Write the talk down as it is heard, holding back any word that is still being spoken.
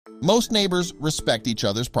Most neighbors respect each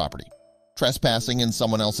other's property. Trespassing in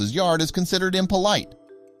someone else's yard is considered impolite.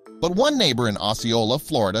 But one neighbor in Osceola,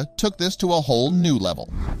 Florida, took this to a whole new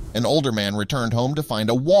level. An older man returned home to find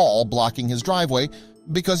a wall blocking his driveway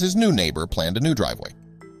because his new neighbor planned a new driveway.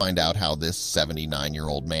 Find out how this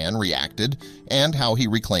 79-year-old man reacted and how he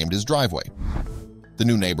reclaimed his driveway. The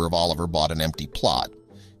new neighbor of Oliver bought an empty plot.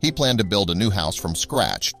 He planned to build a new house from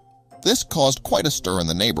scratch. This caused quite a stir in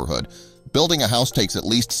the neighborhood. Building a house takes at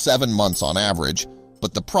least 7 months on average,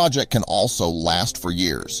 but the project can also last for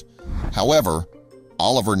years. However,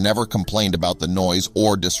 Oliver never complained about the noise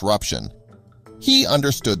or disruption. He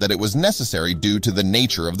understood that it was necessary due to the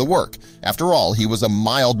nature of the work. After all, he was a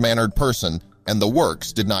mild-mannered person, and the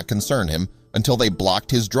works did not concern him until they blocked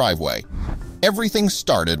his driveway. Everything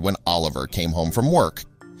started when Oliver came home from work.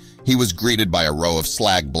 He was greeted by a row of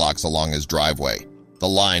slag blocks along his driveway. The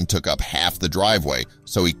line took up half the driveway,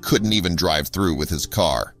 so he couldn't even drive through with his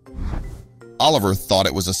car. Oliver thought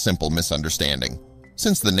it was a simple misunderstanding.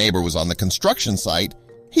 Since the neighbor was on the construction site,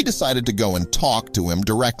 he decided to go and talk to him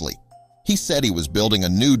directly. He said he was building a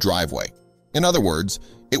new driveway. In other words,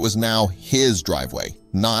 it was now his driveway,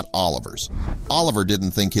 not Oliver's. Oliver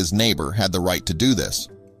didn't think his neighbor had the right to do this.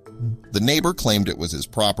 The neighbor claimed it was his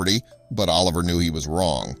property, but Oliver knew he was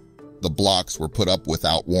wrong. The blocks were put up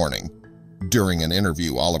without warning. During an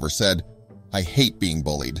interview, Oliver said, "I hate being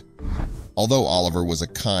bullied." Although Oliver was a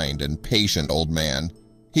kind and patient old man,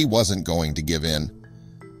 he wasn't going to give in.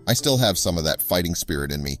 "I still have some of that fighting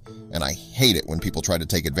spirit in me, and I hate it when people try to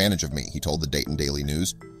take advantage of me," he told the Dayton Daily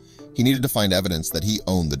News. He needed to find evidence that he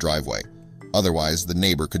owned the driveway. Otherwise, the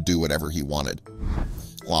neighbor could do whatever he wanted.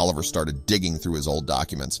 Oliver started digging through his old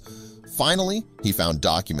documents. Finally, he found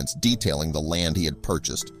documents detailing the land he had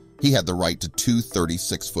purchased. He had the right to 2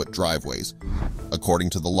 36-foot driveways.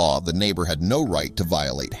 According to the law, the neighbor had no right to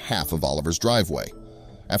violate half of Oliver's driveway.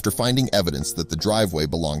 After finding evidence that the driveway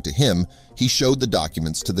belonged to him, he showed the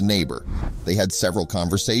documents to the neighbor. They had several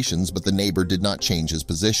conversations, but the neighbor did not change his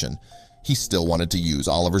position. He still wanted to use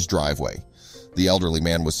Oliver's driveway. The elderly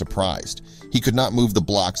man was surprised. He could not move the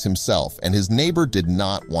blocks himself, and his neighbor did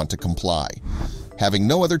not want to comply. Having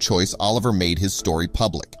no other choice, Oliver made his story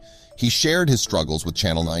public. He shared his struggles with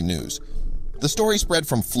Channel 9 News. The story spread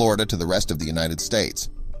from Florida to the rest of the United States.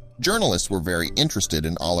 Journalists were very interested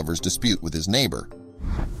in Oliver's dispute with his neighbor.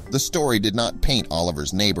 The story did not paint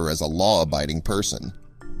Oliver's neighbor as a law-abiding person.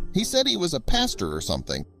 "He said he was a pastor or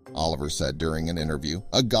something," Oliver said during an interview,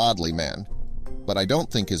 "a godly man. But I don't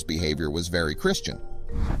think his behavior was very Christian."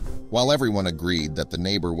 While everyone agreed that the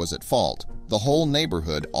neighbor was at fault, the whole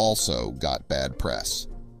neighborhood also got bad press.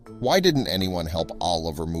 Why didn't anyone help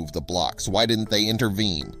Oliver move the blocks? Why didn't they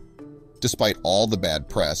intervene? Despite all the bad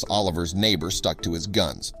press, Oliver's neighbor stuck to his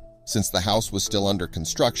guns. Since the house was still under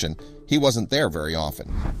construction, he wasn't there very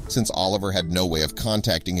often. Since Oliver had no way of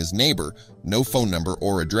contacting his neighbor, no phone number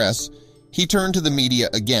or address, he turned to the media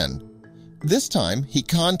again. This time, he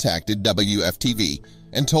contacted WFTV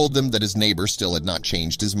and told them that his neighbor still had not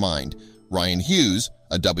changed his mind. Ryan Hughes,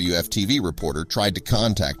 a WFTV reporter, tried to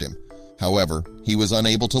contact him. However, he was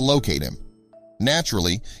unable to locate him.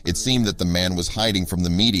 Naturally, it seemed that the man was hiding from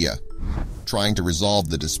the media. Trying to resolve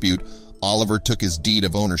the dispute, Oliver took his deed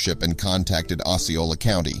of ownership and contacted Osceola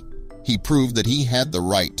County. He proved that he had the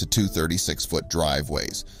right to 2 36-foot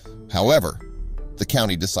driveways. However, the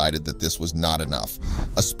county decided that this was not enough.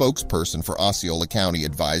 A spokesperson for Osceola County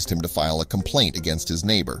advised him to file a complaint against his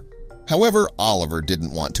neighbor. However, Oliver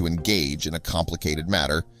didn't want to engage in a complicated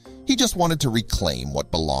matter. He just wanted to reclaim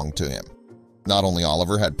what belonged to him. Not only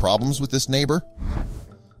Oliver had problems with this neighbor,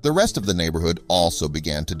 the rest of the neighborhood also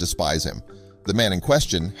began to despise him. The man in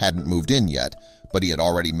question hadn't moved in yet, but he had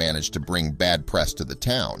already managed to bring bad press to the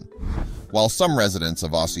town. While some residents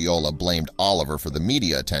of Osceola blamed Oliver for the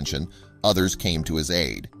media attention, others came to his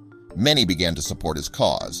aid. Many began to support his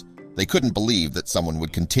cause. They couldn't believe that someone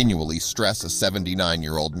would continually stress a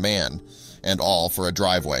 79-year-old man, and all for a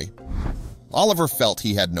driveway. Oliver felt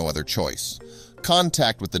he had no other choice.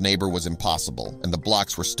 Contact with the neighbor was impossible, and the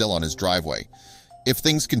blocks were still on his driveway. If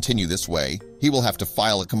things continue this way, he will have to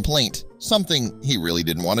file a complaint, something he really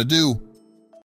didn't want to do.